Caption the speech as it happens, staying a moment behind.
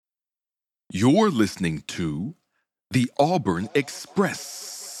You're listening to the Auburn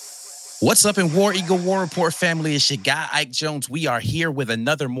Express. What's up in War Eagle War Report family? It's your guy, Ike Jones. We are here with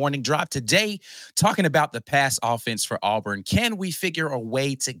another morning drop today, talking about the pass offense for Auburn. Can we figure a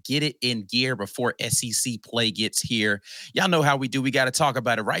way to get it in gear before SEC play gets here? Y'all know how we do. We got to talk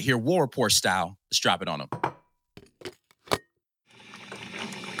about it right here, War Report style. Let's drop it on them.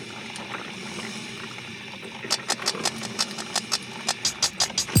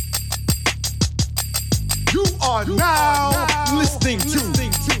 You are now listening to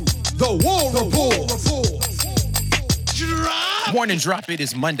the War Report. Morning drop. It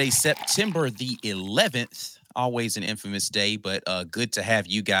is Monday, September the 11th. Always an infamous day, but good to have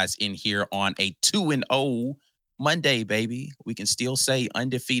you guys in here on a 2-0 Monday, baby. We can still say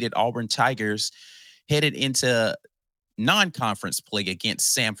undefeated Auburn Tigers headed into non-conference play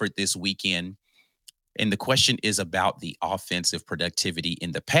against Samford this weekend. And the question is about the offensive productivity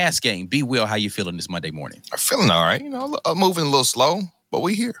in the pass game. B. Will, how you feeling this Monday morning? I'm feeling all right. I'm moving a little slow, but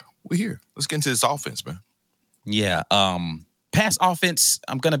we here. Let's get into this offense, man. Yeah. Pass offense,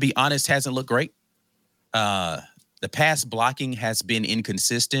 I'm going to be honest, hasn't looked great. The pass blocking has been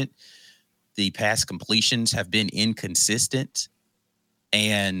inconsistent. The pass completions have been inconsistent.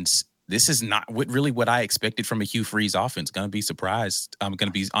 And this is not what I expected from a Hugh Freeze offense. Going to be surprised. I'm going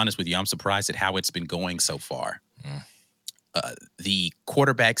to be honest with you. I'm surprised at how it's been going so far. The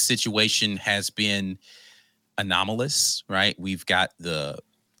quarterback situation has been anomalous, right? We've got the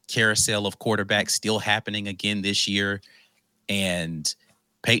carousel of quarterbacks still happening again this year. And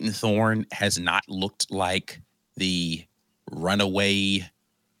Peyton Thorne has not looked like the runaway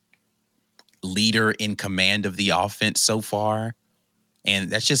leader in command of the offense so far.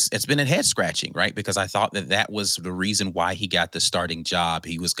 And it's been a head scratching, right? Because I thought that was the reason why he got the starting job.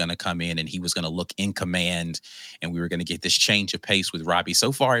 He was going to come in and he was going to look in command and we were going to get this change of pace with Robbie.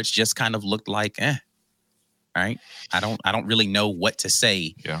 So far, it's just kind of looked like, right? I don't really know what to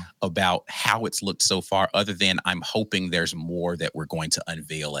say about how it's looked so far, other than I'm hoping there's more that we're going to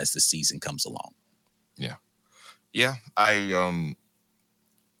unveil as the season comes along. Yeah. I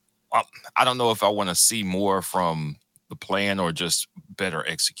don't know if I want to see more from the plan or just better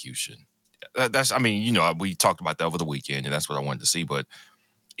execution. We talked about that over the weekend, and that's what I wanted to see. But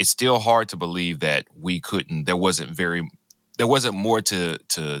it's still hard to believe that we couldn't. There wasn't more to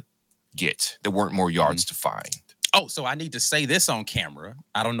get. There weren't more yards to find. Oh, so I need to say this on camera.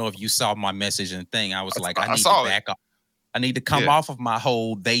 I don't know if you saw my message and thing. I was I need to back off. I need to come off of my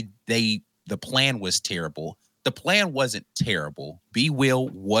whole. The plan was terrible. The plan wasn't terrible. B. Will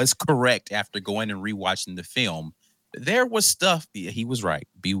was correct after going and rewatching the film. There was stuff. He was right.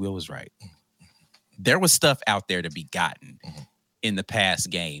 B. Will was right. There was stuff out there to be gotten in the past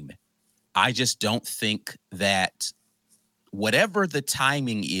game. I just don't think that whatever the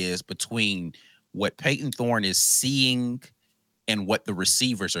timing is between what Peyton Thorne is seeing and what the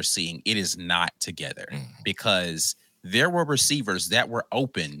receivers are seeing, it is not together, because there were receivers that were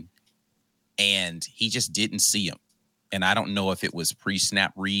open and he just didn't see them. And I don't know if it was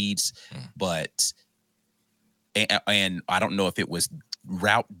pre-snap reads, but and I don't know if it was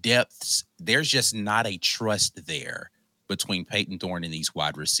route depths. There's just not a trust there between Peyton Thorne and these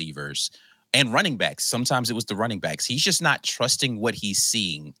wide receivers and running backs. Sometimes it was the running backs. He's just not trusting what he's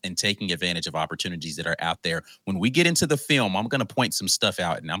seeing and taking advantage of opportunities that are out there. When we get into the film, I'm going to point some stuff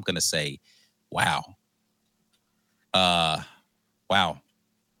out and I'm going to say, wow.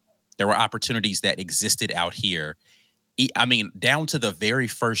 There were opportunities that existed out here. Down to the very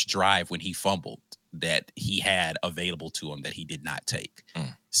first drive when he fumbled, that he had available to him that he did not take.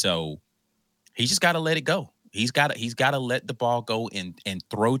 So he just got to let it go. He's got to let the ball go and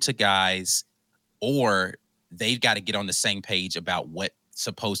throw to guys, or they've got to get on the same page about what's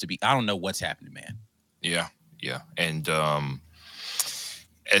supposed to be. I don't know what's happening, man. Yeah. And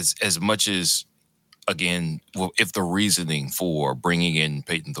as much as, again, if the reasoning for bringing in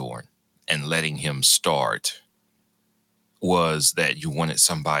Peyton Thorne and letting him start was that you wanted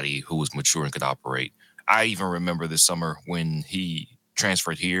somebody who was mature and could operate. I even remember this summer when he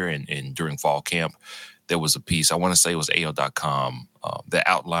transferred here and during fall camp, there was a piece, I want to say it was AL.com, that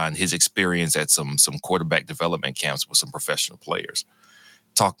outlined his experience at some quarterback development camps with some professional players,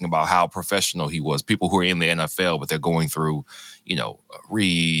 talking about how professional he was. People who are in the NFL, but they're going through,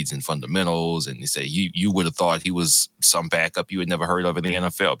 reads and fundamentals. And they say, you would have thought he was some backup you had never heard of in the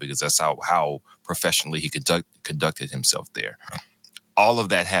NFL, because that's how professionally he conducted himself there. All of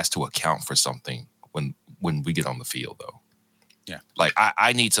that has to account for something when we get on the field, though. Yeah. Like,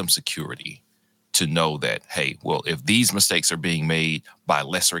 I need some security to know that, hey, well, if these mistakes are being made by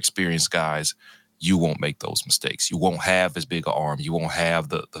lesser experienced guys, you won't make those mistakes. You won't have as big an arm. You won't have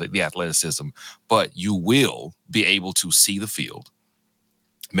the athleticism, but you will be able to see the field,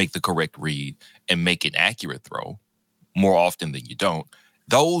 make the correct read, and make an accurate throw more often than you don't.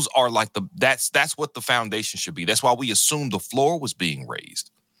 Those are like that's what the foundation should be. That's why we assumed the floor was being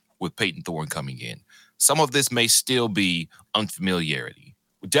raised with Peyton Thorne coming in. Some of this may still be unfamiliarity.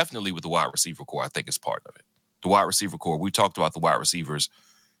 Definitely with the wide receiver core, I think is part of it. The wide receiver core, we talked about the wide receivers.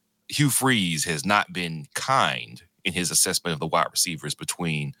 Hugh Freeze has not been kind in his assessment of the wide receivers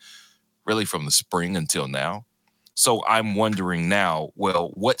between really from the spring until now. So I'm wondering now,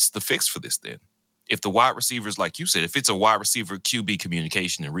 well, what's the fix for this then? If the wide receivers, like you said, if it's a wide receiver QB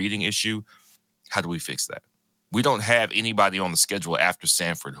communication and reading issue, how do we fix that? We don't have anybody on the schedule after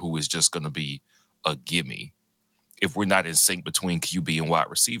Sanford who is just going to be a gimme. If we're not in sync between QB and wide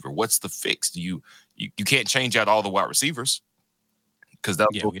receiver, what's the fix? You can't change out all the wide receivers because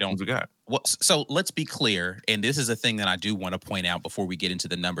that's what we got. Well, so let's be clear, and this is a thing that I do want to point out before we get into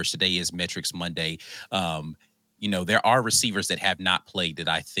the numbers. Today is Metrics Monday. There are receivers that have not played that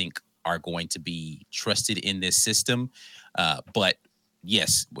I think are going to be trusted in this system. But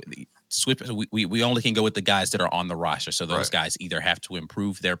yes, we only can go with the guys that are on the roster. So those guys either have to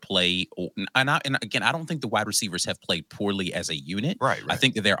improve their play, and again, I don't think the wide receivers have played poorly as a unit. Right. I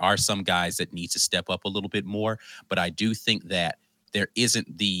think that there are some guys that need to step up a little bit more, but I do think that there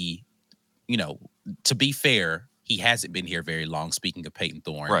isn't the, to be fair, he hasn't been here very long. Speaking of Peyton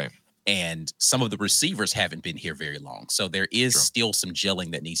Thorne. Right. And some of the receivers haven't been here very long. So there is still some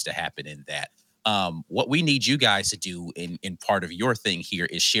gelling that needs to happen in that. What we need you guys to do in part of your thing here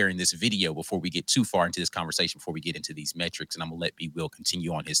is sharing this video before we get too far into this conversation, before we get into these metrics. And I'm going to let B. Will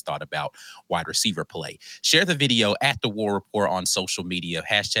continue on his thought about wide receiver play. Share the video at The War Report on social media.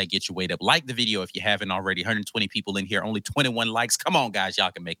 Hashtag Get Your Weight Up. Like the video if you haven't already. 120 people in here, only 21 likes. Come on, guys.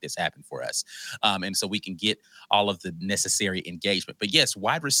 Y'all can make this happen for us. And so we can get all of the necessary engagement. But yes,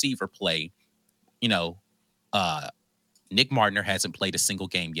 wide receiver play, Nick Martiner hasn't played a single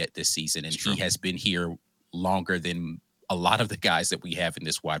game yet this season, and he has been here longer than a lot of the guys that we have in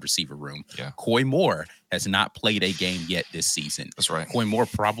this wide receiver room. Yeah. Coy Moore has not played a game yet this season. That's right. Coy Moore,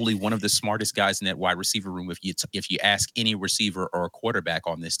 probably one of the smartest guys in that wide receiver room. If you ask any receiver or a quarterback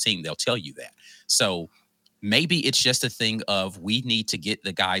on this team, they'll tell you that. So maybe it's just a thing of we need to get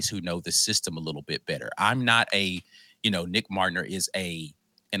the guys who know the system a little bit better. I'm not Nick Martiner is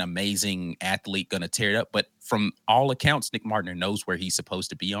an amazing athlete, going to tear it up. But from all accounts, Nick Martiner knows where he's supposed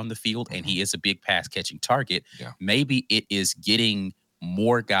to be on the field, and he is a big pass-catching target. Yeah. Maybe it is getting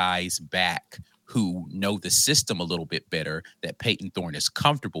more guys back who know the system a little bit better that Peyton Thorne is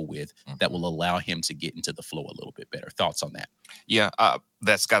comfortable with that will allow him to get into the flow a little bit better. Thoughts on that? Yeah,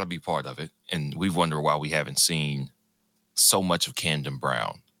 that's got to be part of it. And we wonder why we haven't seen so much of Camden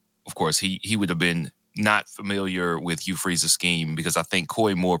Brown. Of course, he would have been not familiar with Hugh Freeze's scheme because I think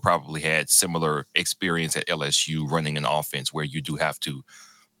Coy Moore probably had similar experience at LSU running an offense where you do have to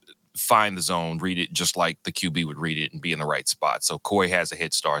find the zone, read it just like the QB would read it and be in the right spot. So Coy has a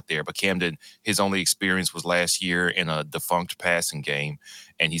head start there. But Camden, his only experience was last year in a defunct passing game,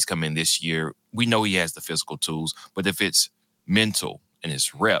 and he's come in this year. We know he has the physical tools, but if it's mental and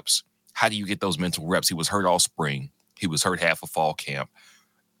it's reps, how do you get those mental reps? He was hurt all spring. He was hurt half of fall camp.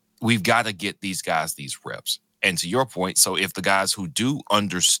 We've got to get these guys these reps. And to your point, so if the guys who do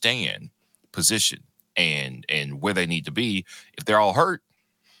understand position and where they need to be, if they're all hurt,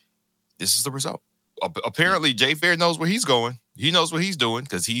 this is the result. Apparently, Jay Fair knows where he's going. He knows what he's doing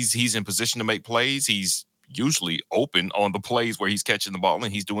because he's in position to make plays. He's usually open on the plays where he's catching the ball,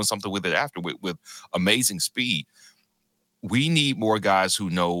 and he's doing something with it after with amazing speed. We need more guys who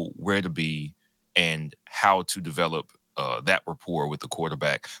know where to be and how to develop that rapport with the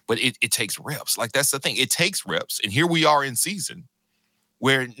quarterback. But it takes reps. Like, that's the thing. It takes reps. And here we are in season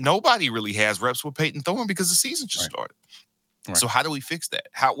where nobody really has reps with Peyton Thorne because the season just started. Right. So how do we fix that?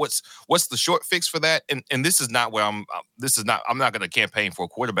 What's the short fix for that? And this is not where I'm not going to campaign for a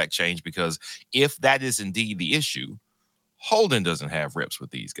quarterback change, because if that is indeed the issue, Holden doesn't have reps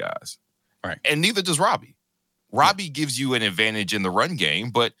with these guys. Right. And neither does Robbie. Robbie gives you an advantage in the run game,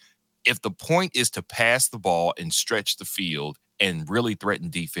 but if the point is to pass the ball and stretch the field and really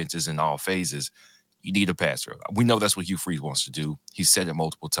threaten defenses in all phases, you need a passer. We know that's what Hugh Freeze wants to do. He's said it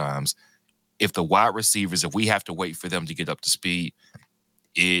multiple times. If the wide receivers, if we have to wait for them to get up to speed,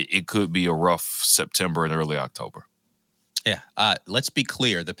 it could be a rough September and early October. Yeah. Let's be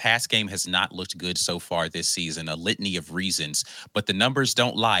clear. The pass game has not looked good so far this season, a litany of reasons, but the numbers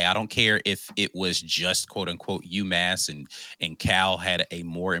don't lie. I don't care if it was just quote unquote UMass and Cal had a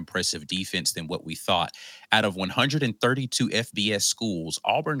more impressive defense than what we thought. Out of 132 FBS schools,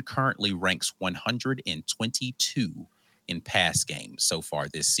 Auburn currently ranks 122 in pass games so far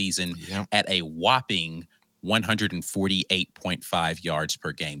this season at a whopping 148.5 yards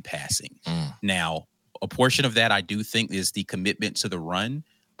per game passing. Now, a portion of that I do think is the commitment to the run,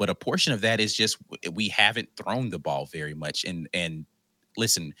 but a portion of that is just we haven't thrown the ball very much. And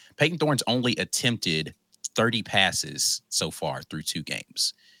listen, Peyton Thorne's only attempted 30 passes so far through 2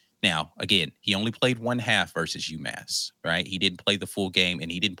 games. Now, again, he only played one half versus UMass, right? He didn't play the full game,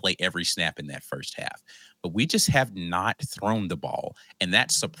 and he didn't play every snap in that first half. But we just have not thrown the ball, and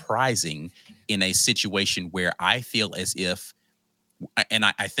that's surprising in a situation where I feel as if, and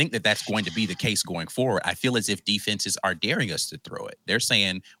I think that that's going to be the case going forward. I feel as if defenses are daring us to throw it. They're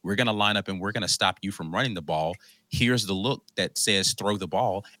saying, we're going to line up and we're going to stop you from running the ball. Here's the look that says throw the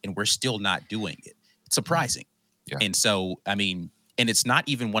ball, and we're still not doing it. It's surprising. Yeah. And so, I mean, and it's not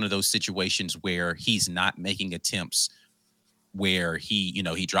even one of those situations where he's not making attempts where he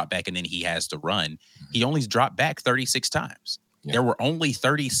dropped back and then he has to run. He only dropped back 36 times. Yeah. There were only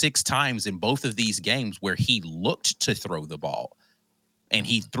 36 times in both of these games where he looked to throw the ball. And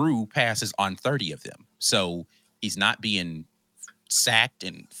he threw passes on 30 of them. So he's not being sacked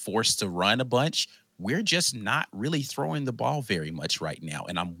and forced to run a bunch. We're just not really throwing the ball very much right now.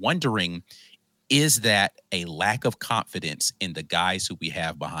 And I'm wondering, is that a lack of confidence in the guys who we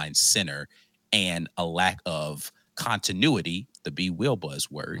have behind center and a lack of continuity, the B. Will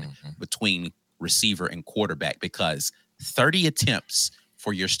buzzword, between receiver and quarterback? Because 30 attempts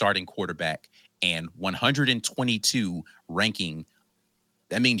for your starting quarterback and 122 ranking,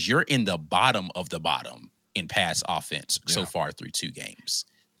 that means you're in the bottom of the bottom in pass offense so far through 2 games.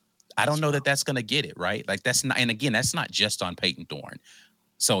 I don't know that that's going to get it, right? Like that's not, and again, that's not just on Peyton Thorne.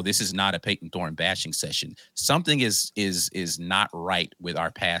 So this is not a Peyton Thorne bashing session. Something is not right with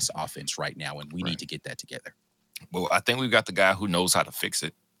our pass offense right now, and we need to get that together. Well, I think we've got the guy who knows how to fix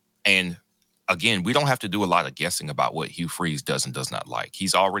it. And again, we don't have to do a lot of guessing about what Hugh Freeze does and does not like.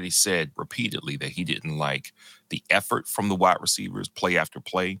 He's already said repeatedly that he didn't like the effort from the wide receivers play after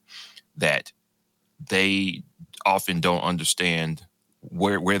play, that they often don't understand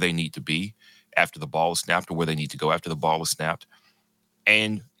where they need to be after the ball is snapped or where they need to go after the ball is snapped.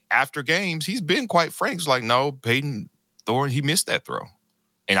 And after games, he's been quite frank. He's like, no, Peyton Thorne, he missed that throw.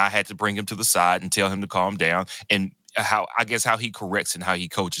 And I had to bring him to the side and tell him to calm down. And how he corrects and how he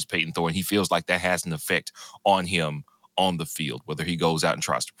coaches Peyton Thorne, he feels like that has an effect on him on the field, whether he goes out and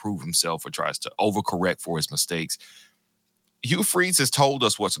tries to prove himself or tries to overcorrect for his mistakes. Hugh Freeze has told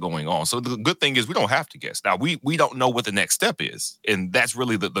us what's going on. So the good thing is we don't have to guess. Now, we don't know what the next step is. And that's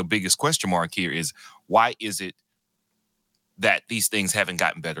really the biggest question mark here is, why is it that these things haven't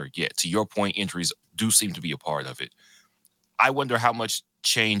gotten better yet? To your point, injuries do seem to be a part of it. I wonder how much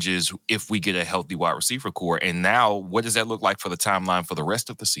changes if we get a healthy wide receiver core. And now, what does that look like for the timeline for the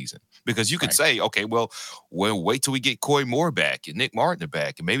rest of the season? Because you could say, okay, well, we'll wait till we get Coy Moore back and Nick Martin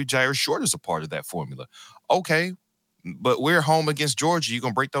back, and maybe Jair Short is a part of that formula. Okay, but we're home against Georgia. You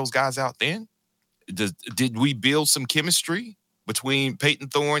going to break those guys out then? Did we build some chemistry between Peyton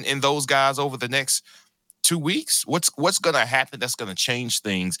Thorne and those guys over the next 2 weeks? What's going to happen that's going to change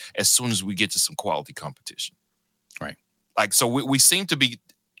things as soon as we get to some quality competition? Right. Like, so we seem to be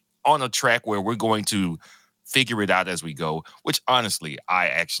on a track where we're going to figure it out as we go, which honestly,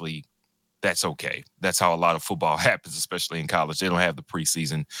 that's okay. That's how a lot of football happens, especially in college. They don't have the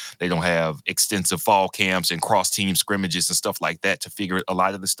preseason. They don't have extensive fall camps and cross-team scrimmages and stuff like that to figure a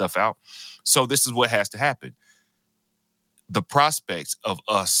lot of this stuff out. So this is what has to happen. The prospects of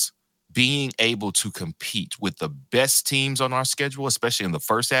us being able to compete with the best teams on our schedule, especially in the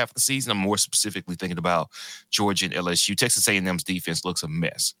first half of the season. I'm more specifically thinking about Georgia and LSU. Texas A&M's defense looks a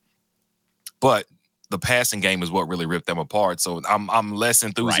mess, but the passing game is what really ripped them apart. So I'm less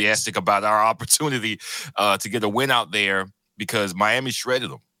enthusiastic about our opportunity to get a win out there, because Miami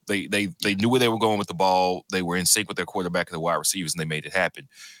shredded them. They knew where they were going with the ball. They were in sync with their quarterback and the wide receivers, and they made it happen.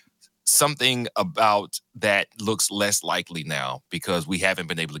 Something about that looks less likely now because we haven't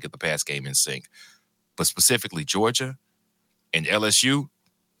been able to get the pass game in sync. But specifically Georgia and LSU,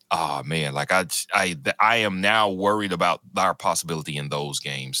 oh man, like I am now worried about our possibility in those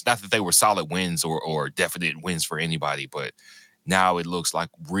games. Not that they were solid wins or definite wins for anybody, but now it looks like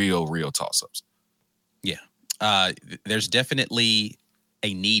real toss-ups. Yeah. There's definitely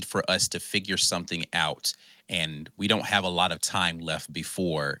a need for us to figure something out, and we don't have a lot of time left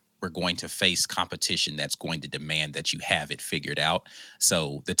before we're going to face competition that's going to demand that you have it figured out.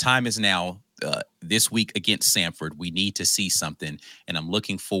 So the time is now. This week against Samford, we need to see something, and I'm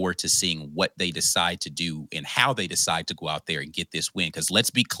looking forward to seeing what they decide to do and how they decide to go out there and get this win. Because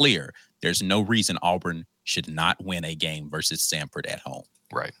let's be clear, there's no reason Auburn should not win a game versus Samford at home.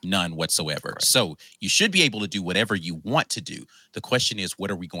 Right. None whatsoever. Right. So you should be able to do whatever you want to do. The question is,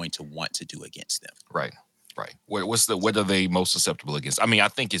 what are we going to want to do against them? Right. Right. What are they most susceptible against? I mean, I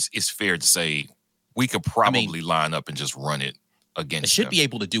think it's fair to say we could probably line up and just run it against. They should them. be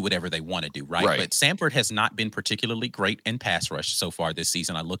able to do whatever they want to do, right? But Samford has not been particularly great in pass rush so far this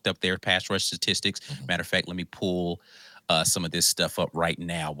season. I looked up their pass rush statistics. Matter of fact, let me pull some of this stuff up right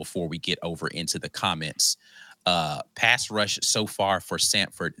now before we get over into the comments. Pass rush so far for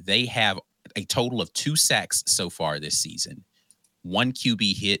Samford, they have a total of 2 sacks so far this season, 1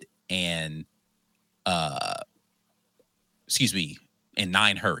 QB hit, and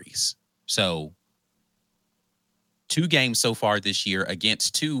 9 hurries. So 2 games so far this year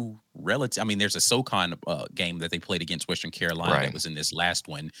against 2 relative. I mean, there's a SoCon game that they played against Western Carolina that was in this last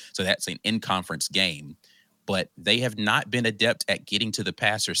one. So that's an in-conference game. But they have not been adept at getting to the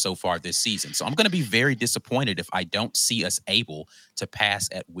passer so far this season. So I'm going to be very disappointed if I don't see us able to pass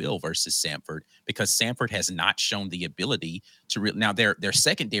at will versus Samford, because Samford has not shown the ability to now their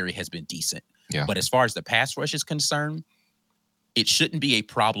secondary has been decent. Yeah. But as far as the pass rush is concerned, it shouldn't be a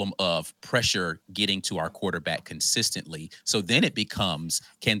problem of pressure getting to our quarterback consistently. So then it becomes,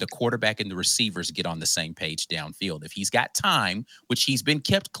 can the quarterback and the receivers get on the same page downfield? If he's got time, which he's been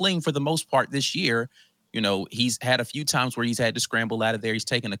kept clean for the most part this year, he's had a few times where he's had to scramble out of there. He's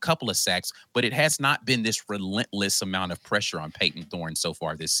taken a couple of sacks, but it has not been this relentless amount of pressure on Peyton Thorne so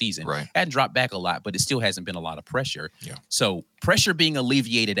far this season. Right. Hadn't dropped back a lot, but it still hasn't been a lot of pressure. Yeah. So pressure being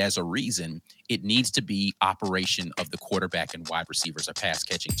alleviated as a reason, it needs to be operation of the quarterback and wide receivers or pass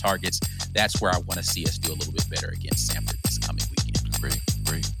catching targets. That's where I want to see us do a little bit better against Samford this coming weekend. Great.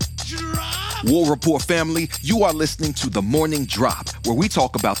 War Report family, you are listening to The Morning Drop, where we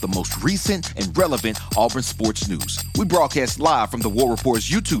talk about the most recent and relevant Auburn sports news. We broadcast live from the War Report's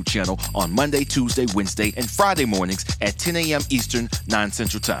YouTube channel on Monday, Tuesday, Wednesday, and Friday mornings at 10 a.m. Eastern, 9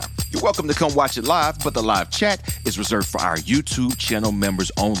 Central Time. You're welcome to come watch it live, but the live chat is reserved for our YouTube channel members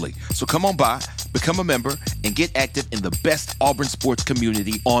only. So come on by, become a member, and get active in the best Auburn sports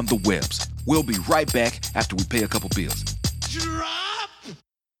community on the webs. We'll be right back after we pay a couple bills.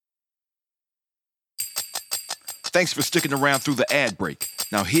 Thanks for sticking around through the ad break.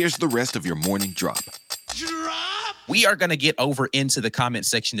 Now here's the rest of your morning drop. We are going to get over into the comment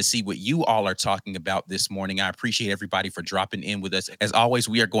section to see what you all are talking about this morning. I appreciate everybody for dropping in with us. As always,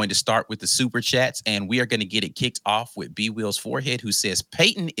 we are going to start with the super chats, and we are going to get it kicked off with B Will's Forehead, who says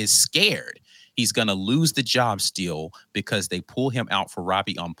Peyton is scared. He's going to lose the job still because they pull him out for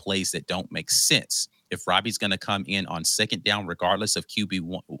Robbie on plays that don't make sense. If Robbie's going to come in on second down, regardless of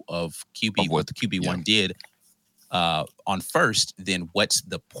what the QB1 did, on first, then what's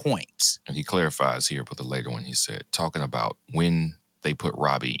the point? And he clarifies here with the later one. He said, talking about when they put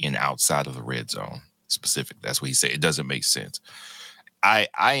Robbie in outside of the red zone specific. That's what he said. It doesn't make sense. I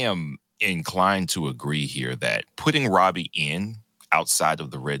am inclined to agree here that putting Robbie in outside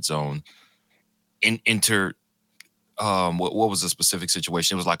of the red zone what was the specific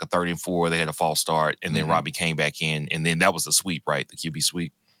situation? It was like a 3rd and 4. They had a false start, and then Robbie came back in, and then that was the sweep, right? The QB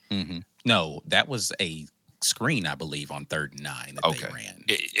sweep. Mm-hmm. No, that was a screen, I believe, on 3rd and 9 that they ran.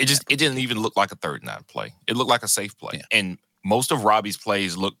 It didn't even look like a 3rd and 9 play. It looked like a safe play. Yeah. And most of Robbie's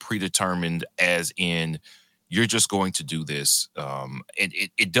plays look predetermined, as in you're just going to do this.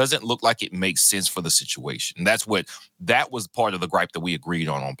 It doesn't look like it makes sense for the situation. That was part of the gripe that we agreed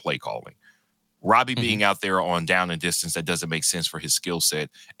on play calling. Robbie being out there on down and distance, that doesn't make sense for his skill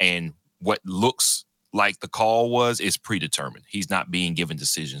set. And what looks like the call is predetermined. He's not being given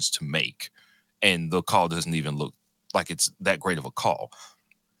decisions to make. And the call doesn't even look like it's that great of a call.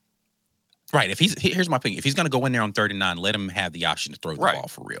 Right. Here's my opinion. If he's going to go in there on 3rd and 9, let him have the option to throw the ball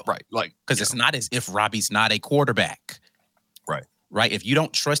for real. Right. Because it's not as if Robbie's not a quarterback. Right. Right. If you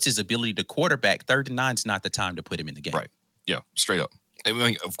don't trust his ability to quarterback, 3rd and 9 is not the time to put him in the game. Right. Yeah. Straight up. I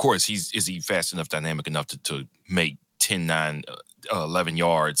mean, of course, is he fast enough, dynamic enough to make 10, 9, 11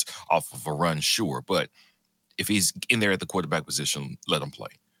 yards off of a run? Sure. But if he's in there at the quarterback position, let him play.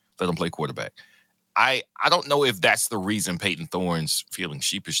 Let him play quarterback. I don't know if that's the reason Peyton Thorne's feeling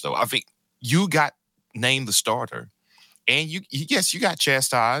sheepish, though. I think you got named the starter, and you got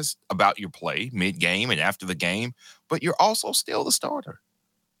chastised about your play mid-game and after the game, but you're also still the starter.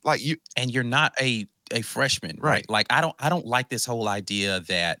 And you're not a freshman, right? Like I don't like this whole idea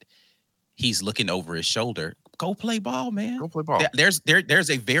that he's looking over his shoulder. Go play ball, man. Go play ball. There's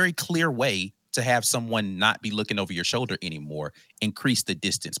a very clear way to have someone not be looking over your shoulder anymore. Increase the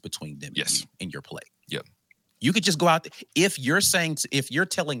distance between them and your play. Yep. You could just go out there. If you're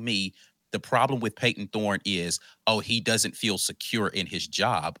telling me the problem with Peyton Thorne is, he doesn't feel secure in his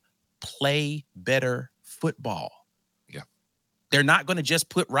job, play better football. Yeah. They're not going to just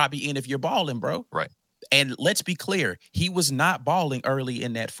put Robbie in if you're balling, bro. Right. And let's be clear, he was not balling early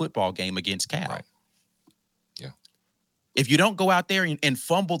in that football game against Cal. Right. Yeah. If you don't go out there and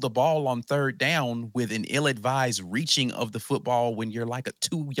fumble the ball on third down with an ill-advised reaching of the football when you're like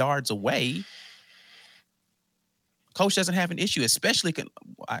 2 yards away, coach doesn't have an issue, especially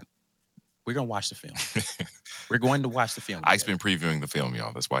we're going to watch the film. We're going to watch the film. Ike's been previewing the film,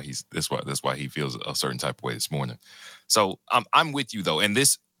 y'all. That's why he feels a certain type of way this morning. So I'm with you though. And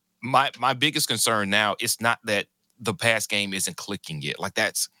this, my biggest concern now, it's not that the pass game isn't clicking yet. Like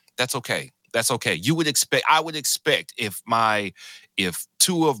that's okay. That's okay. I would expect if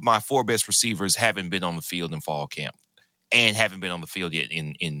 2 of my 4 best receivers haven't been on the field in fall camp and haven't been on the field yet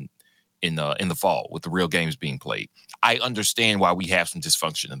in the fall with the real games being played, I understand why we have some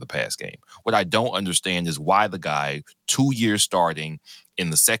dysfunction in the pass game. What I don't understand is why the guy 2 years starting in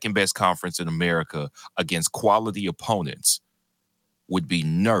the second best conference in America against quality opponents would be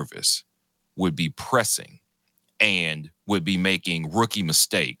nervous, would be pressing, and would be making rookie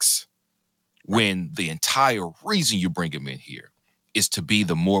mistakes when the entire reason you bring him in here is to be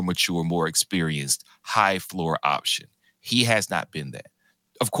the more mature, more experienced, high floor option. He has not been that.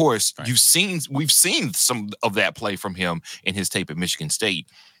 Of course, right. We've seen some of that play from him in his tape at Michigan State.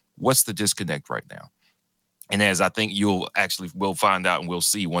 What's the disconnect right now? And as I think we'll find out and we'll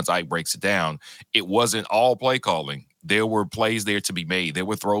see once Ike breaks it down, it wasn't all play calling. There were plays there to be made. There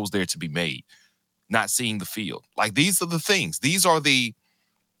were throws there to be made. Not seeing the field. Like, these are the things. These are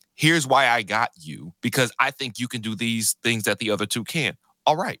here's why I got you, because I think you can do these things that the other 2 can't.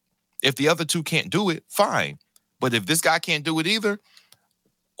 All right. If the other 2 can't do it, fine. But if this guy can't do it either,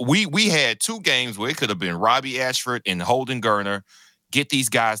 we had 2 games where it could have been Robbie Ashford and Holden Gurner. Get these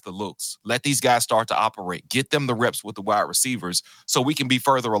guys the looks. Let these guys start to operate. Get them the reps with the wide receivers so we can be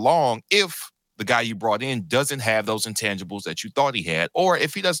further along if the guy you brought in doesn't have those intangibles that you thought he had, or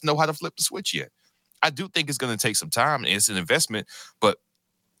if he doesn't know how to flip the switch yet. I do think it's going to take some time, and it's an investment, but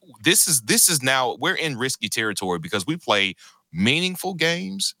this is now, we're in risky territory because we play meaningful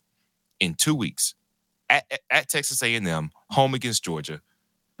games in 2 weeks at Texas A&M, home against Georgia,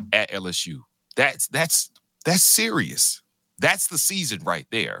 at LSU. That's serious. That's the season right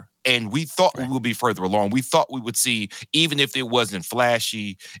there. And we thought we would be further along. We thought we would see, even if it wasn't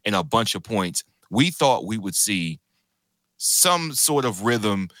flashy and a bunch of points, we thought we would see some sort of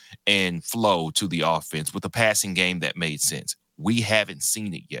rhythm and flow to the offense with a passing game that made sense. We haven't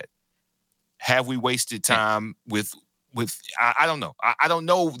seen it yet. Have we wasted time with I don't know. I don't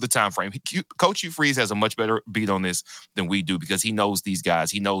know the time frame. Coach Hugh Freeze has a much better beat on this than we do because he knows these guys.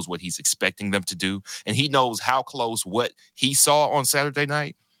 He knows what he's expecting them to do, and he knows how close what he saw on Saturday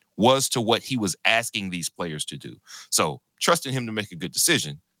night was to what he was asking these players to do. So trusting him to make a good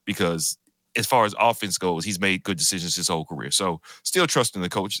decision, because as far as offense goes, he's made good decisions his whole career. So still trusting the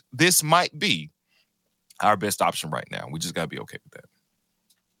coach. This might be our best option right now. We just got to be okay with that.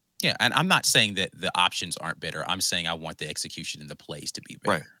 Yeah, and I'm not saying that the options aren't better. I'm saying I want the execution and the plays to be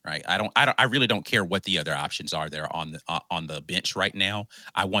better. Right. I really don't care what the other options are there on the bench right now.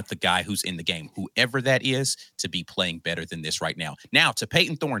 I want the guy who's in the game, whoever that is, to be playing better than this right now. Now, to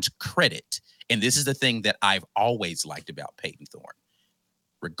Peyton Thorne's credit, and this is the thing that I've always liked about Peyton Thorne,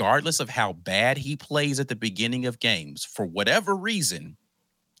 regardless of how bad he plays at the beginning of games, for whatever reason,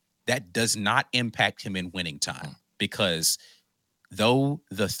 that does not impact him in winning time, because though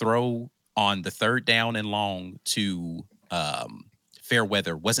the throw on the third down and long to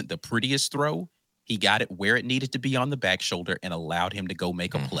Fairweather wasn't the prettiest throw, he got it where it needed to be on the back shoulder and allowed him to go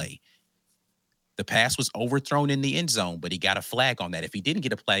make a play. The pass was overthrown in the end zone, but he got a flag on that. If he didn't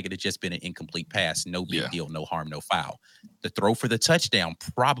get a flag, it had just been an incomplete pass. No big deal, no harm, no foul. The throw for the touchdown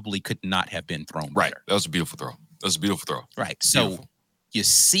probably could not have been thrown better. That was a beautiful throw. Right. So you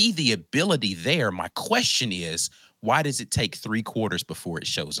see the ability there. My question is, why does it take 3 quarters before it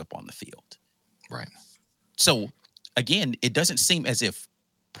shows up on the field? Right. So, again, it doesn't seem as if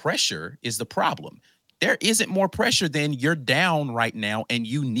pressure is the problem. There isn't more pressure than you're down right now and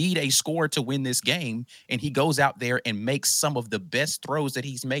you need a score to win this game. And he goes out there and makes some of the best throws that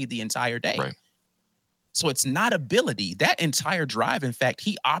he's made the entire day. Right. So it's not ability. That entire drive, in fact,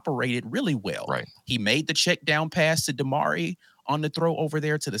 he operated really well. Right. He made the check down pass to Damari on the throw over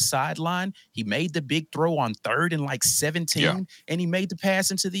there to the sideline. He made the big throw on 3rd and 17, and he made the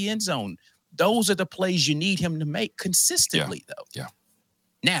pass into the end zone. Those are the plays you need him to make consistently, though. Yeah.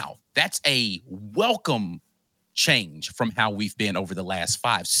 Now, that's a welcome change from how we've been over the last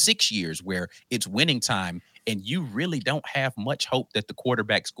 5-6 years, where it's winning time and you really don't have much hope that the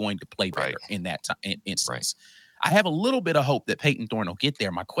quarterback's going to play better in that instance. Right. I have a little bit of hope that Peyton Thorne will get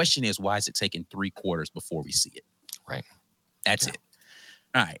there. My question is, why is it taking 3 quarters before we see it? Right. That's it.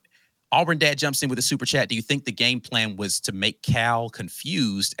 All right. Auburn Dad jumps in with a super chat. Do you think the game plan was to make Cal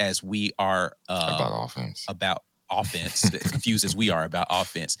confused as we are about offense? Confused as we are about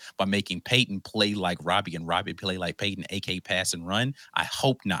offense, by making Peyton play like Robbie and Robbie play like Peyton, AK pass and run? I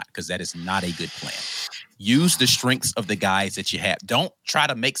hope not, because that is not a good plan. Use the strengths of the guys that you have. Don't try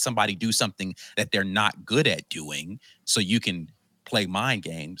to make somebody do something that they're not good at doing so you can play mind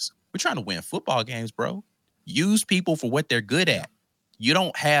games. We're trying to win football games, bro. Use people for what they're good at. You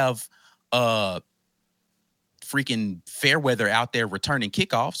don't have freaking Fairweather out there returning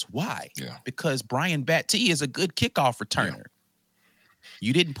kickoffs. Why? Yeah. Because Brian Battee is a good kickoff returner. Yeah.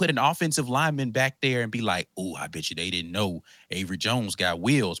 You didn't put an offensive lineman back there and be like, oh, I bet you they didn't know Avery Jones got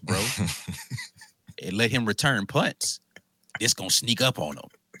wheels, bro. And let him return punts. It's going to sneak up on him.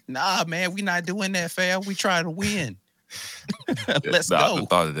 Nah, man, we not doing that, fam. We trying to win. Let's go. I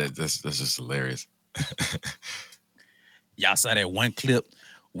thought of that. That's just hilarious. Y'all saw that one clip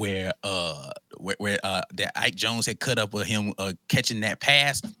where that Ike Jones had cut up with him catching that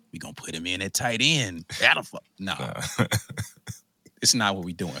pass. We gonna put him in at tight end. No. It's not what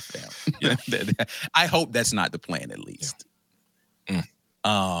we doing, fam. Yeah. I hope that's not the plan, at least. Yeah.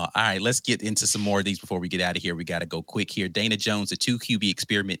 All right, let's get into some more of these before we get out of here. We got to go quick here. Dana Jones, the 2 QB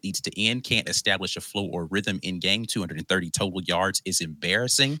experiment needs to end. Can't establish a flow or rhythm in game. 230 total yards is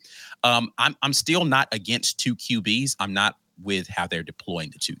embarrassing. I'm still not against 2 QBs. I'm not with how they're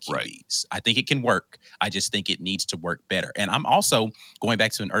deploying the 2 QBs. Right. I think it can work. I just think it needs to work better. And I'm also, going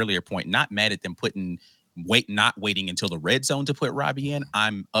back to an earlier point, not mad at them not waiting until the red zone to put Robbie in.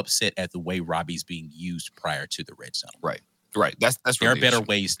 I'm upset at the way Robbie's being used prior to the red zone. Right. That's there really are better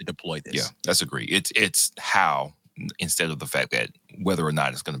ways to deploy this. Yeah, that's agree. It's how, instead of the fact that whether or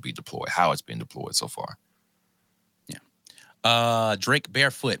not it's going to be deployed, how it's been deployed so far. Yeah. Drake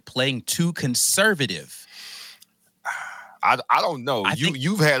Barefoot playing too conservative. I don't know.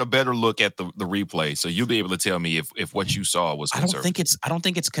 You've had a better look at the replay, so you'll be able to tell me if what you saw was conservative. I don't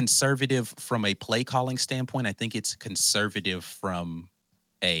think it's conservative from a play calling standpoint. I think it's conservative from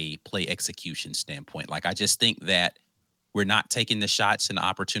a play execution standpoint. Like, I just think that we're not taking the shots and the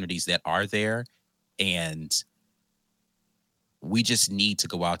opportunities that are there, and we just need to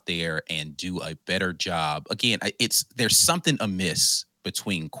go out there and do a better job. Again, there's something amiss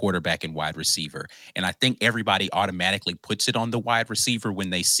between quarterback and wide receiver, and I think everybody automatically puts it on the wide receiver when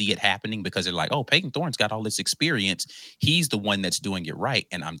they see it happening, because they're like, oh, Peyton Thorne's got all this experience. He's the one that's doing it right.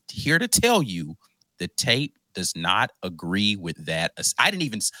 And I'm here to tell you, the tape does not agree with that. I don't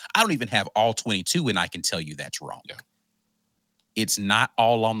even have all 22, and I can tell you that's wrong. Yeah. It's not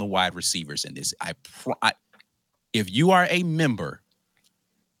all on the wide receivers in this. If you are a member,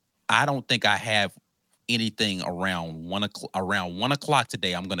 I don't think I have anything around 1 o'clock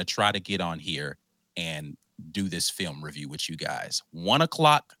today. I'm going to try to get on here and do this film review with you guys. 1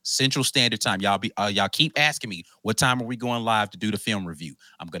 o'clock Central Standard Time. Y'all keep asking me, what time are we going live to do the film review?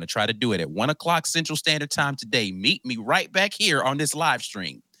 I'm going to try to do it at 1 o'clock Central Standard Time today. Meet me right back here on this live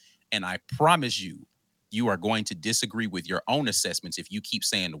stream. And I promise you are going to disagree with your own assessments if you keep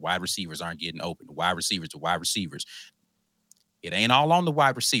saying the wide receivers aren't getting open. The wide receivers. It ain't all on the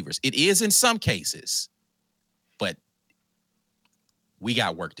wide receivers. It is in some cases, but we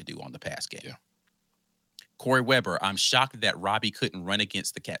got work to do on the pass game. Yeah. Corey Weber, I'm shocked that Robbie couldn't run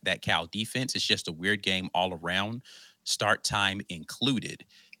against that Cal defense. It's just a weird game all around, start time included.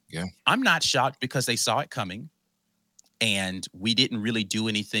 Yeah. I'm not shocked because they saw it coming, and we didn't really do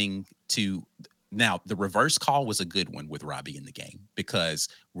anything to... Now, the reverse call was a good one with Robbie in the game, because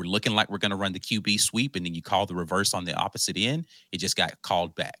we're looking like we're going to run the QB sweep, and then you call the reverse on the opposite end. It just got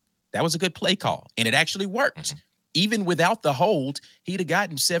called back. That was a good play call, and it actually worked. Mm-hmm. Even without the hold, he'd have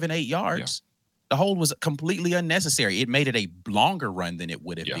gotten 7-8 yards. Yeah. The hold was completely unnecessary. It made it a longer run than it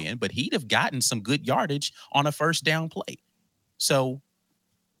would have been, but he'd have gotten some good yardage on a first down play. So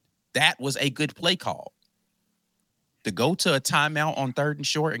that was a good play call. To go to a timeout on 3rd and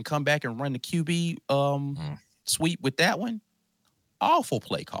short and come back and run the QB sweep with that one, awful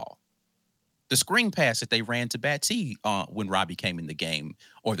play call. The screen pass that they ran to Battee when Robbie came in the game,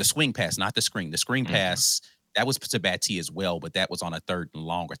 or the swing pass, not the screen. The screen pass, that was to Battee as well, but that was on a 3rd and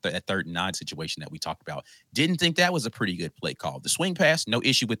long, or a 3rd and 9 situation that we talked about. Didn't think that was a pretty good play call. The swing pass, no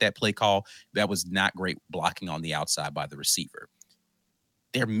issue with that play call. That was not great blocking on the outside by the receiver.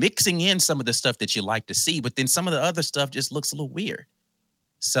 they're mixing in some of the stuff that you like to see, but then some of the other stuff just looks a little weird.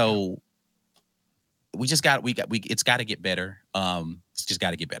 So it's got to get better. It's just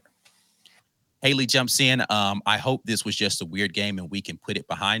got to get better. Haley jumps in. I hope this was just a weird game and we can put it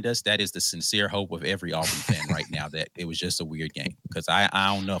behind us. That is the sincere hope of every Auburn fan right now, that it was just a weird game, because I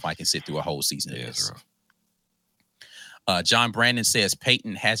don't know if I can sit through a whole season of this. John Brandon says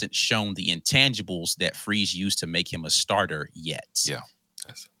Peyton hasn't shown the intangibles that Freeze used to make him a starter yet. Yeah.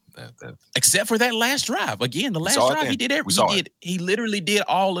 Except for that last drive. Again, the last drive, he did everything. He literally did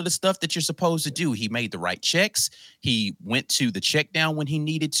all of the stuff that you're supposed to do. He made the right checks. He went to the check down when he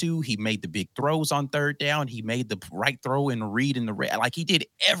needed to. He made the big throws on third down. He made the right throw in the read in the red. Like, he did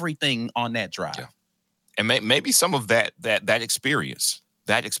everything on that drive. Yeah. And maybe some of that experience,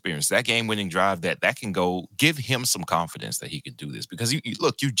 that game-winning drive, that can go give him some confidence that he can do this. Because you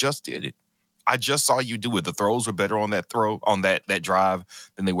just did it. I just saw you do it. The throws were better on that that drive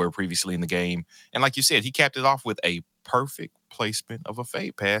than they were previously in the game. And like you said, he capped it off with a perfect placement of a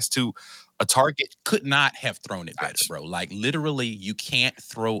fade pass to a target. Could not have thrown it better, bro. Like, literally, you can't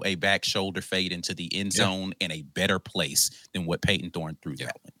throw a back shoulder fade into the end zone in a better place than what Peyton Thorne threw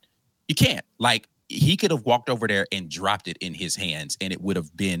that one. You can't. Like, he could have walked over there and dropped it in his hands, and it would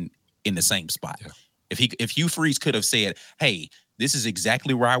have been in the same spot. Yeah. If Hugh Freeze could have said, hey, this is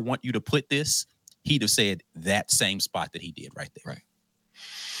exactly where I want you to put this, he'd have said that same spot that he did right there.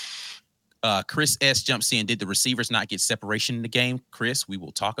 Right. Chris S. jumps in. Did the receivers not get separation in the game? Chris, we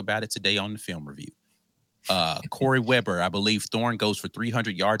will talk about it today on the film review. Corey Weber, I believe Thorne goes for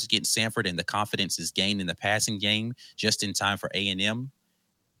 300 yards against Sanford, and the confidence is gained in the passing game just in time for A&M.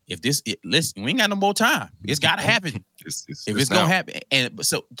 Listen, we ain't got no more time. It's got to happen. If it's going to happen. And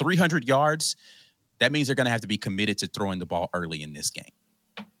so 300 yards, that means they're going to have to be committed to throwing the ball early in this game,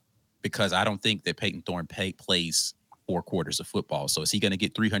 because I don't think that Peyton Thorne plays 4 quarters of football. So is he going to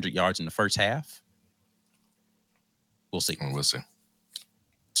get 300 yards in the first half? We'll see. We'll see.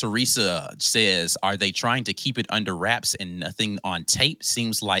 Teresa says, are they trying to keep it under wraps and nothing on tape?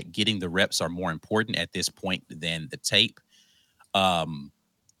 Seems like getting the reps are more important at this point than the tape.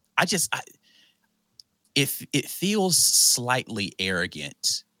 It feels slightly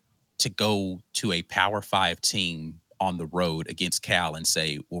arrogant to go to a Power 5 team on the road against Cal and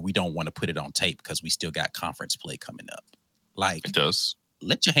say, well, we don't want to put it on tape because we still got conference play coming up. Like, it does.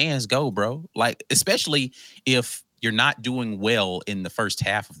 Let your hands go, bro. Like, especially if you're not doing well in the first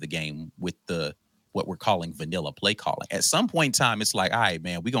half of the game with what we're calling vanilla play calling. At some point in time, it's like, all right,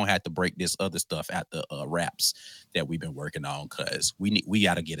 man, we're going to have to break this other stuff at the wraps that we've been working on, because we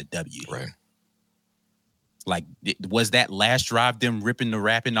got to get a W. Right. Like, was that last drive them ripping the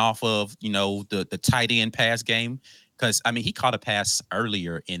wrapping off of, the tight end pass game? Because, I mean, he caught a pass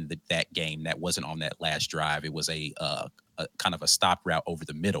earlier in that game that wasn't on that last drive. It was a kind of a stop route over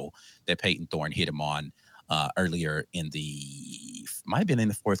the middle that Peyton Thorne hit him on earlier might have been in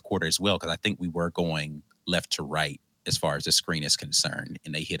the fourth quarter as well, because I think we were going left to right as far as the screen is concerned,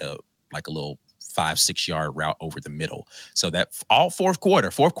 and they hit a little 5-6 yard route over the middle. So that all fourth quarter,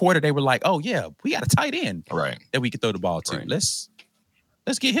 they were like, oh yeah, we got a tight end that we could throw the ball to. Right. Let's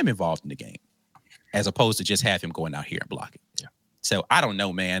get him involved in the game, as opposed to just have him going out here and blocking. Yeah. So I don't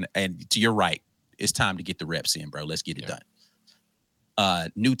know, man. And you're right. It's time to get the reps in, bro. Let's get it done.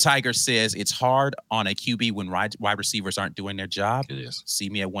 New Tiger says it's hard on a QB when wide receivers aren't doing their job. It is. See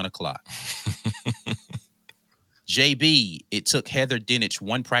me at 1:00. JB, it took Heather Dinich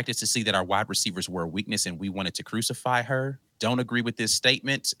one practice to see that our wide receivers were a weakness and we wanted to crucify her. Don't agree with this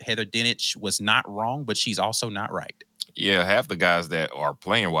statement. Heather Dinich was not wrong, but she's also not right. Yeah, half the guys that are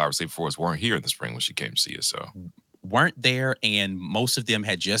playing wide receiver for us weren't here in the spring when she came to see us. So weren't there, and most of them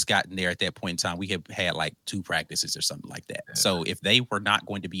had just gotten there at that point in time. We had like 2 practices or something like that. Yeah. So if they were not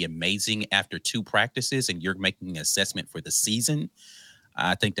going to be amazing after 2 practices and you're making an assessment for the season,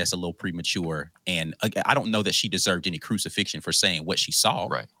 I think that's a little premature. And I don't know that she deserved any crucifixion for saying what she saw.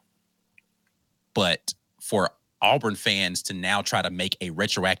 Right. But for Auburn fans to now try to make a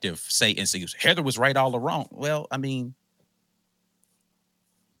retroactive say and say Heather was right all along. Well, I mean,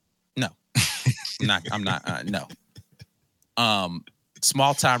 no, I'm not. No.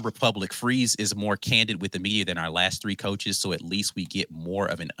 Small time Republic. Freeze is more candid with the media than our last 3 coaches, so at least we get more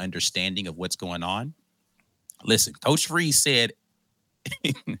of an understanding of what's going on. Listen, Coach Freeze said,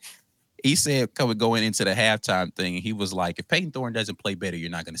 going into the halftime thing, he was like, if Peyton Thorne doesn't play better, you're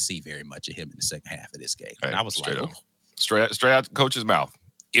not going to see very much of him in the second half of this game. And I was like, straight out the coach's mouth.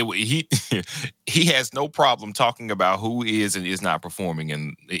 He has no problem talking about who is and is not performing,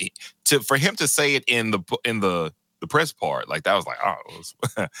 and for him to say it in the press part, like that was like,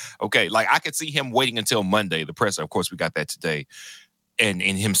 oh, okay. Like I could see him waiting until Monday, the presser. Of course, we got that today. and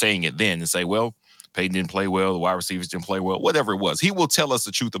him saying it then and say, well, Peyton didn't play well, the wide receivers didn't play well, whatever it was. He will tell us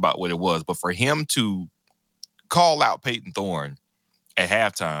the truth about what it was. But for him to call out Peyton Thorne at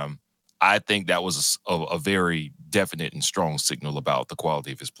halftime, I think that was a very definite and strong signal about the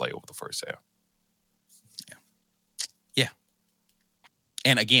quality of his play over the first half. Yeah.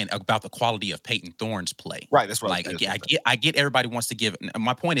 And again, about the quality of Peyton Thorne's play. Right, that's right. Like, I get everybody wants to give.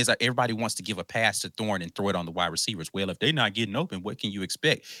 My point is that everybody wants to give a pass to Thorne and throw it on the wide receivers. Well, if they're not getting open, what can you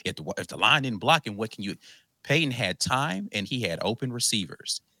expect? If the line didn't block him, what can you? Peyton had time and he had open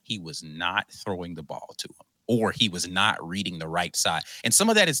receivers. He was not throwing the ball to him, or he was not reading the right side. And some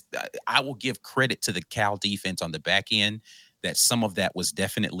of that is, I will give credit to the Cal defense on the back end, that some of that was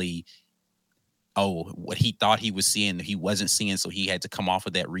definitely, what he thought he was seeing, he wasn't seeing, so he had to come off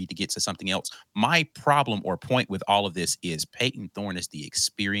of that read to get to something else. My problem or point with all of this is Peyton Thorne is the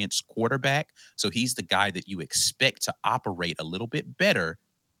experienced quarterback, so he's the guy that you expect to operate a little bit better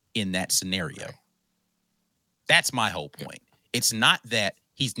in that scenario. Okay. That's my whole point. It's not that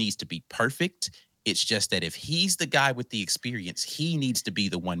he needs to be perfect. It's just that if he's the guy with the experience, he needs to be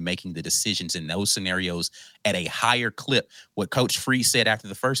the one making the decisions in those scenarios at a higher clip. What Coach Freeze said after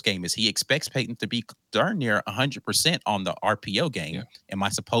the first game is he expects Peyton to be darn near 100% on the RPO game. Yeah. Am I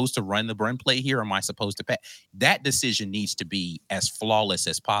supposed to run the run play here? Or am I supposed to pass? That decision needs to be as flawless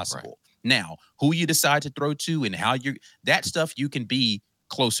as possible. Right. Now, who you decide to throw to and how that stuff, you can be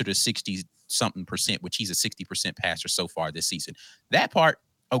closer to 60-something%, which he's a 60% passer so far this season. That part,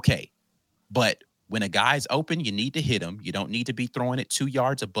 okay. But when a guy's open, you need to hit him. You don't need to be throwing it 2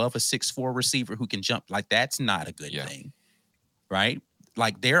 yards above a 6'4" receiver who can jump. Like, that's not a good thing, right?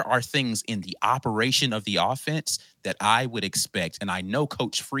 Like, there are things in the operation of the offense that I would expect, and I know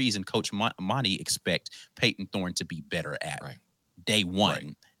Coach Freeze and Coach Monty expect Peyton Thorne to be better at day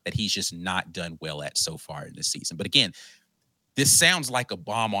one, that he's just not done well at so far in this season. But again, this sounds like a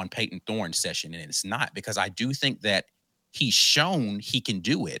bomb on Peyton Thorne session, and it's not, because I do think that he's shown he can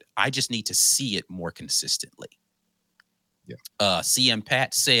do it. I just need to see it more consistently. Yeah. CM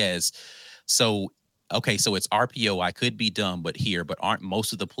Pat says, so it's RPO. I could be dumb, but aren't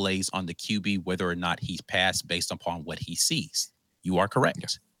most of the plays on the QB whether or not he's passed based upon what he sees? You are correct. Yeah.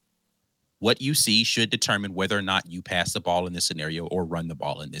 What you see should determine whether or not you pass the ball in this scenario or run the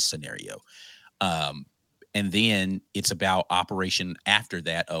ball in this scenario. And then it's about operation after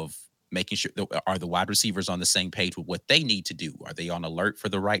that of making sure, are the wide receivers on the same page with what they need to do? Are they on alert for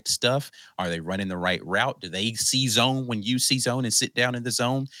the right stuff? Are they running the right route? Do they see zone when you see zone and sit down in the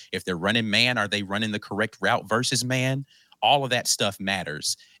zone? If they're running man, are they running the correct route versus man? All of that stuff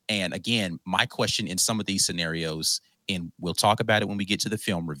matters. And again, my question in some of these scenarios, and we'll talk about it when we get to the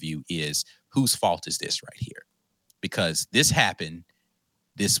film review, is whose fault is this right here? Because this happened,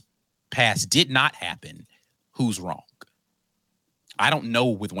 this pass did not happen. Who's wrong? I don't know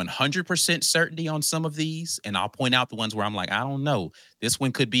with 100% certainty on some of these, and I'll point out the ones where I'm like, I don't know. This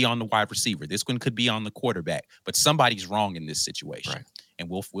one could be on the wide receiver. This one could be on the quarterback, but somebody's wrong in this situation, and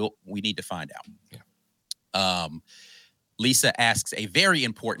we need to find out. Yeah. Lisa asks a very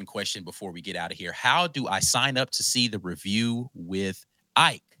important question before we get out of here. How do I sign up to see the review with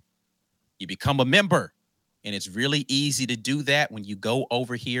Ike? You become a member. And it's really easy to do that when you go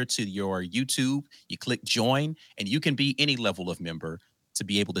over here to your YouTube, you click join, and you can be any level of member to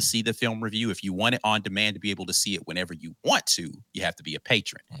be able to see the film review. If you want it on demand to be able to see it whenever you want to, you have to be a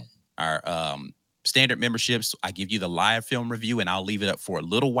patron. Our standard memberships, I give you the live film review, and I'll leave it up for a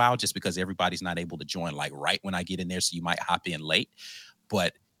little while just because everybody's not able to join like right when I get in there, so you might hop in late.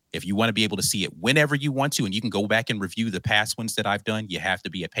 But if you want to be able to see it whenever you want to, and you can go back and review the past ones that I've done, you have to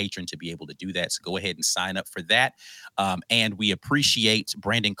be a patron to be able to do that. So go ahead and sign up for that. And we appreciate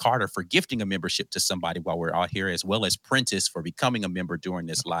Brandon Carter for gifting a membership to somebody while we're out here, as well as Prentice for becoming a member during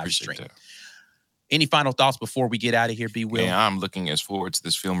this live stream. That. Any final thoughts before we get out of here, B. Will? Yeah, I'm looking as forward to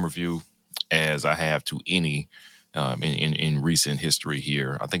this film review as I have to any in recent history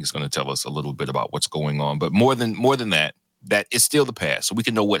here. I think it's going to tell us a little bit about what's going on. But more than that, that is still the past, so we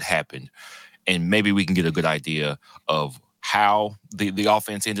can know what happened, and maybe we can get a good idea of how the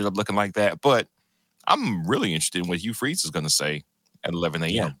offense ended up looking like that. But I'm really interested in what Hugh Freeze is going to say at 11 a.m.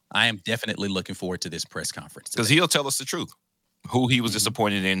 Yeah, I am definitely looking forward to this press conference because he'll tell us the truth, who he was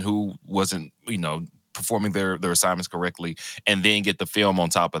disappointed in, who wasn't, performing their assignments correctly, and then get the film on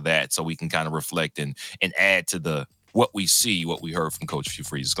top of that so we can kind of reflect and add to what we see, what we heard from Coach Hugh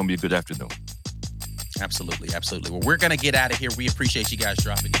Freeze. It's going to be a good afternoon. Absolutely. Well, we're going to get out of here. We appreciate you guys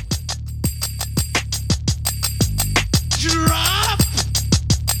dropping in. Drop!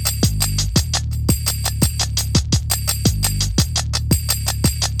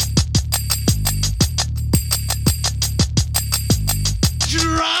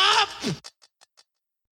 drop.